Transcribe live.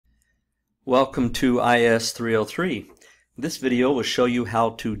Welcome to IS 303. This video will show you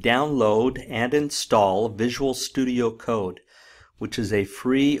how to download and install Visual Studio Code, which is a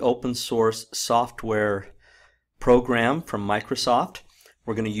free open source software program from Microsoft.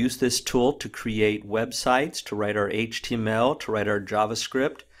 We're going to use this tool to create websites, to write our HTML, to write our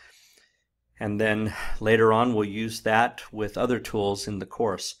JavaScript, and then later on we'll use that with other tools in the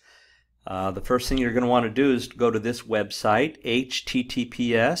course. The first thing you're going to want to do is to go to this website,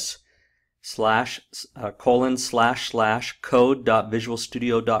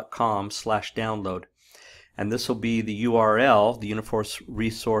 https://code.visualstudio.com/download, and this will be the URL, the Uniform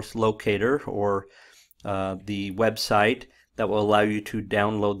Resource Locator, or the website that will allow you to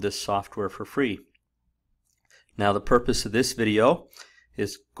download this software for free. Now, the purpose of this video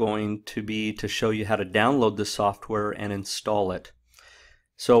is going to be to show you how to download the software and install it.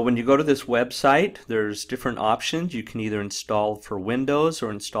 So when you go to this website, there's different options. You can either install for Windows or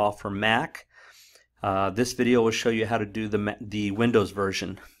install for Mac. This video will show you how to do the Windows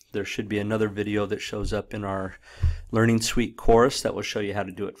version. There should be another video that shows up in our Learning Suite course that will show you how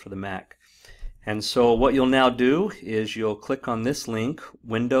to do it for the Mac. And so what you'll now do is you'll click on this link,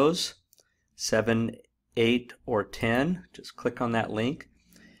 Windows 7, 8, or 10. Just click on that link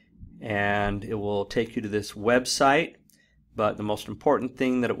and it will take you to this website. But the most important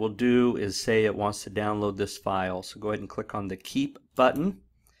thing that it will do is say it wants to download this file. So go ahead and click on the Keep button,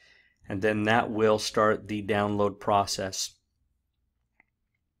 and then that will start the download process.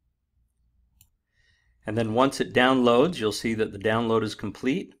 And then once it downloads, you'll see that the download is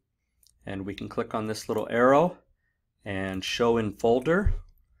complete, and we can click on this little arrow and show in folder,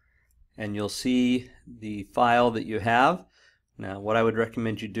 and you'll see the file that you have. Now, what I would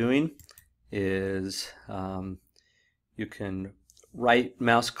recommend you doing is you can right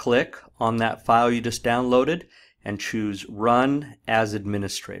mouse click on that file you just downloaded and choose Run as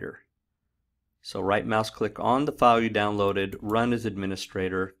Administrator. So right mouse click on the file you downloaded, Run as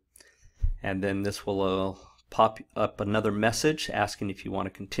Administrator, and then this will pop up another message asking if you want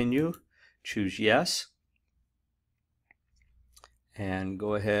to continue. Choose Yes, and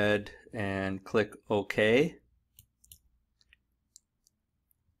go ahead and click OK,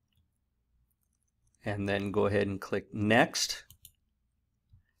 and then go ahead and click Next.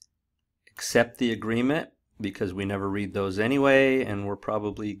 Accept the agreement, because we never read those anyway, and we're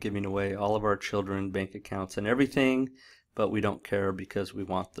probably giving away all of our children bank accounts and everything, but we don't care because we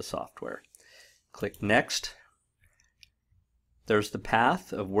want the software. Click Next. There's the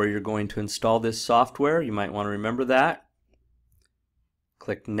path of where you're going to install this software. You might want to remember that.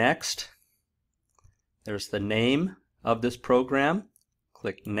 Click Next. There's the name of this program.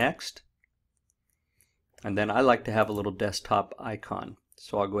 Click Next. And then I like to have a little desktop icon.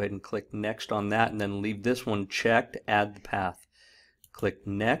 So I'll go ahead and click Next on that, and then leave this one checked, add the path. Click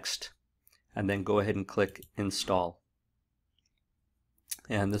Next, and then go ahead and click Install.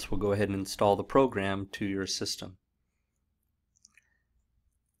 And this will go ahead and install the program to your system.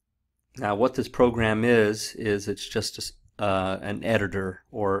 Now what this program is it's just an editor,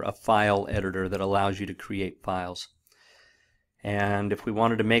 or a file editor, that allows you to create files. And if we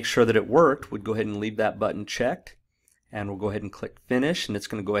wanted to make sure that it worked, we'd go ahead and leave that button checked, and we'll go ahead and click Finish, and it's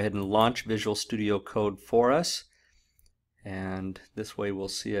going to go ahead and launch Visual Studio Code for us. And this way we'll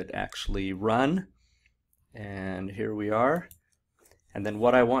see it actually run. And here we are. And then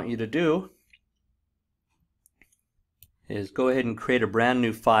what I want you to do is go ahead and create a brand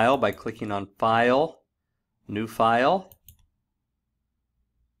new file by clicking on File, New File.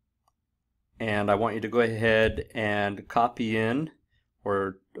 And I want you to go ahead and copy in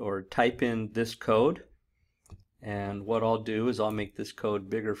or type in this code. And what I'll do is I'll make this code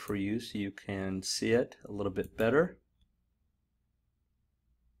bigger for you so you can see it a little bit better.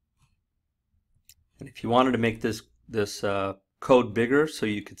 And if you wanted to make this code bigger so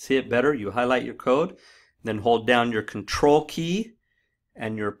you could see it better, you highlight your code, then hold down your Control key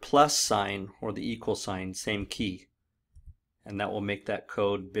and your plus sign, or the equal sign, same key. And that will make that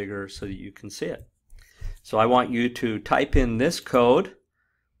code bigger so that you can see it. So I want you to type in this code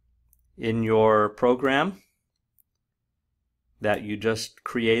in your program that you just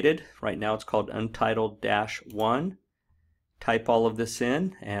created. Right now it's called Untitled-1. Type all of this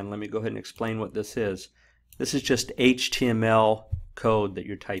in, and let me go ahead and explain what this is. This is just HTML code that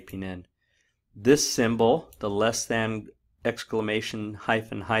you're typing in. This symbol, the less than exclamation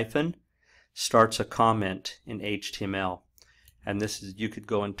hyphen hyphen, starts a comment in HTML. And this is, you could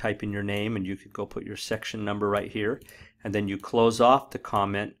go and type in your name, and you could go put your section number right here, and then you close off the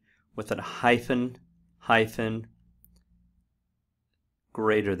comment with a hyphen hyphen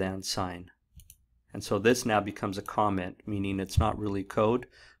greater than sign. And so this now becomes a comment, meaning it's not really code,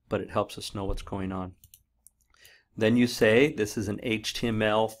 but it helps us know what's going on. Then you say this is an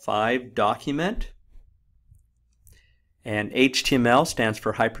HTML5 document. And HTML stands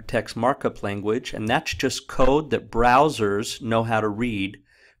for Hypertext Markup Language, and that's just code that browsers know how to read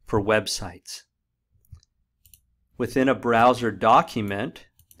for websites. Within a browser document,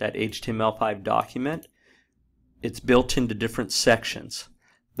 that HTML5 document, it's built into different sections.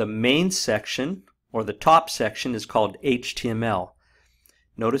 The main section, or the top section, is called HTML.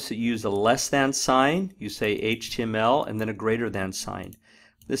 Notice that you use a less than sign, you say HTML, and then a greater than sign.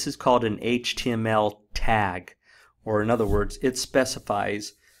 This is called an HTML tag, or in other words, it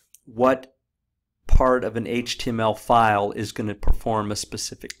specifies what part of an HTML file is going to perform a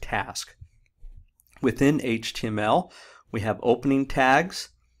specific task. Within HTML, we have opening tags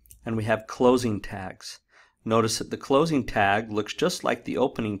and we have closing tags. Notice that the closing tag looks just like the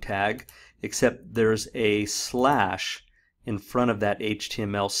opening tag, except there's a slash in front of that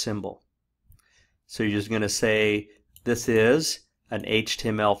HTML symbol. So you're just going to say this is an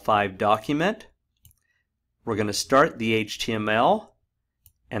HTML5 document. We're going to start the HTML,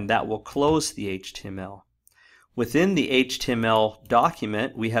 and that will close the HTML. Within the HTML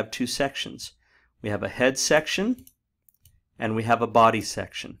document, we have two sections. We have a head section and we have a body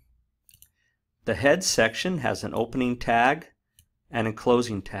section. The head section has an opening tag and a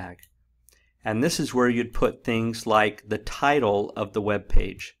closing tag. And this is where you'd put things like the title of the web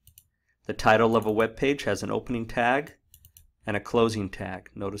page. The title of a web page has an opening tag and a closing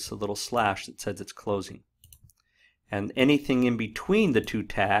tag. Notice the little slash that says it's closing. And anything in between the two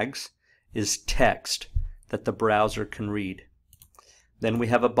tags is text that the browser can read. Then we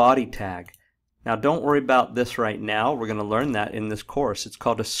have a body tag. Now don't worry about this right now. We're going to learn that in this course. It's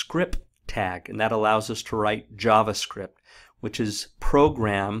called a script tag, and that allows us to write JavaScript, which is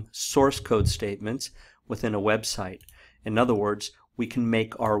program source code statements within a website. In other words, we can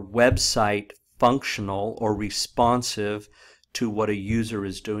make our website functional or responsive to what a user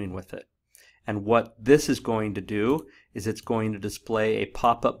is doing with it. And what this is going to do is it's going to display a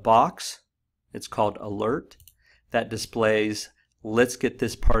pop-up box. It's called alert that displays, let's get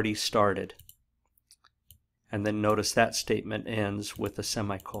this party started. And then notice that statement ends with a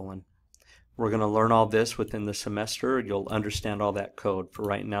semicolon. We're going to learn all this within the semester. You'll understand all that code. For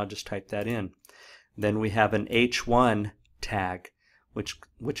right now, just type that in. Then we have an H1 tag,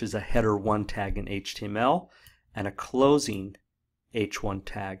 which is a header 1 tag in HTML, and a closing H1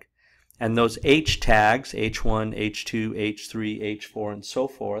 tag. And those H tags, H1, H2, H3, H4, and so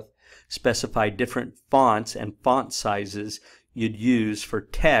forth, specify different fonts and font sizes you'd use for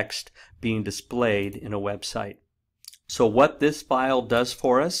text being displayed in a website. So what this file does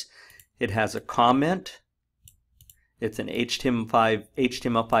for us, it has a comment, it's an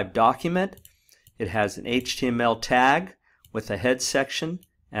HTML5 document, it has an HTML tag with a head section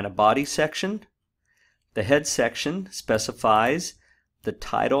and a body section. The head section specifies the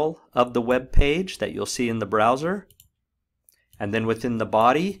title of the web page that you'll see in the browser, and then within the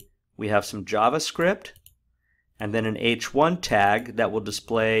body we have some JavaScript, and then an H1 tag that will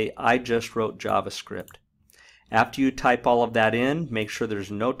display I just wrote JavaScript. After you type all of that in, make sure there's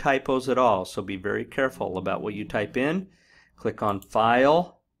no typos at all, so be very careful about what you type in. Click on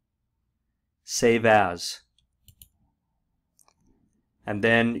File, Save As. And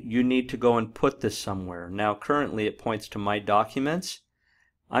then you need to go and put this somewhere. Now currently it points to My Documents.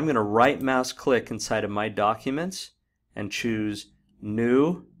 I'm going to right mouse click inside of My Documents and choose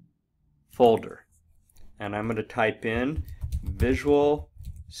New Folder. And I'm going to type in Visual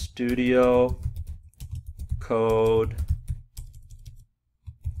Studio Code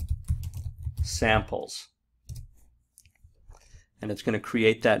Samples. And it's going to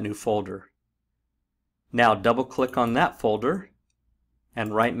create that new folder. Now double click on that folder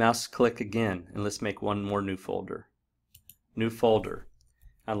and right mouse click again, and let's make one more new folder. New folder.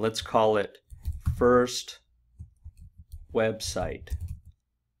 And let's call it First Website.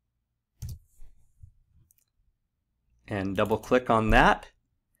 And double click on that.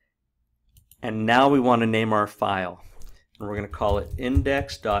 And now we want to name our file. And we're going to call it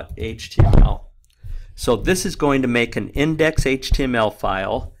index.html. So this is going to make an index.html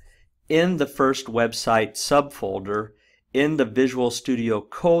file in the First Website subfolder, in the Visual Studio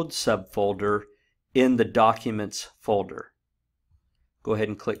Code subfolder, in the Documents folder. Go ahead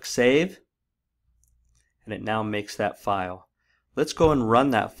and click Save, and it now makes that file. Let's go and run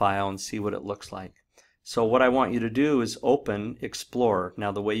that file and see what it looks like. So what I want you to do is open Explorer.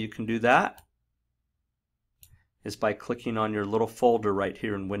 Now the way you can do that is by clicking on your little folder right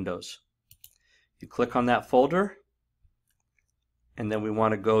here in Windows. You click on that folder, and then we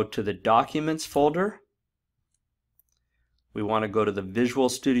want to go to the Documents folder. we want to go to the Visual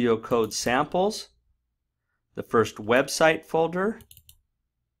Studio Code samples, the first website folder,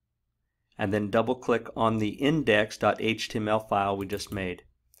 and then double click on the index.html file we just made.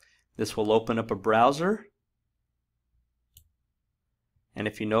 This will open up a browser, and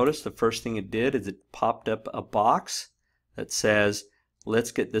if you notice, the first thing it did is it popped up a box that says,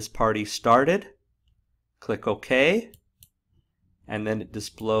 let's get this party started. Click OK, and then it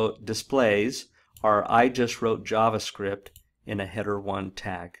displays our I just wrote JavaScript in a header 1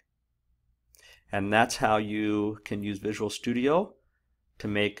 tag. And that's how you can use Visual Studio to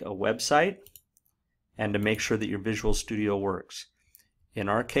make a website and to make sure that your Visual Studio works. In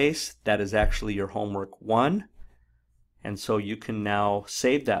our case, that is actually your homework 1, and so you can now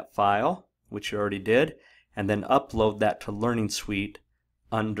save that file, which you already did, and then upload that to Learning Suite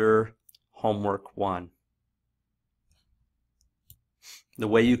under homework 1. The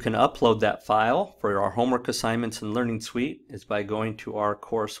way you can upload that file for our homework assignments in Learning Suite is by going to our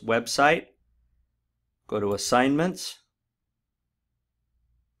course website, go to Assignments,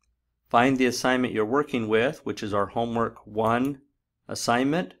 find the assignment you're working with, which is our homework 1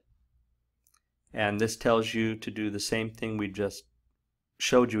 assignment, and this tells you to do the same thing we just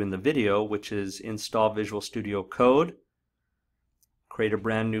showed you in the video, which is install Visual Studio Code, create a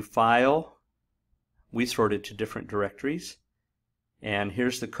brand new file. We sort it to different directories, and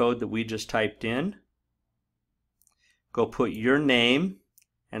here's the code that we just typed in. Go put your name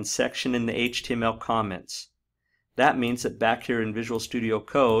and section in the HTML comments. That means that back here in Visual Studio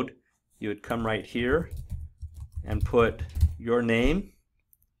Code, you would come right here and put your name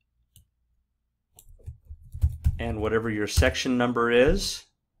and whatever your section number is.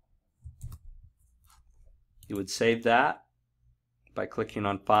 You would save that by clicking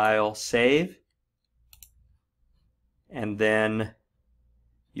on File, Save, and then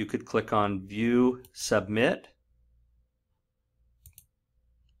you could click on View, Submit.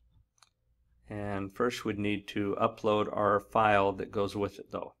 And first we'd need to upload our file that goes with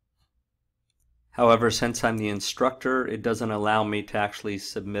it though. However, since I'm the instructor, it doesn't allow me to actually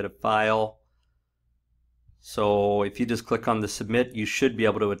submit a file. So if you just click on the Submit, you should be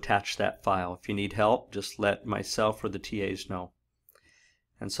able to attach that file. If you need help, just let myself or the TAs know.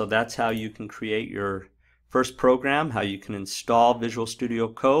 And so that's how you can create your first program, how you can install Visual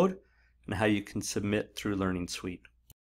Studio Code, and how you can submit through Learning Suite.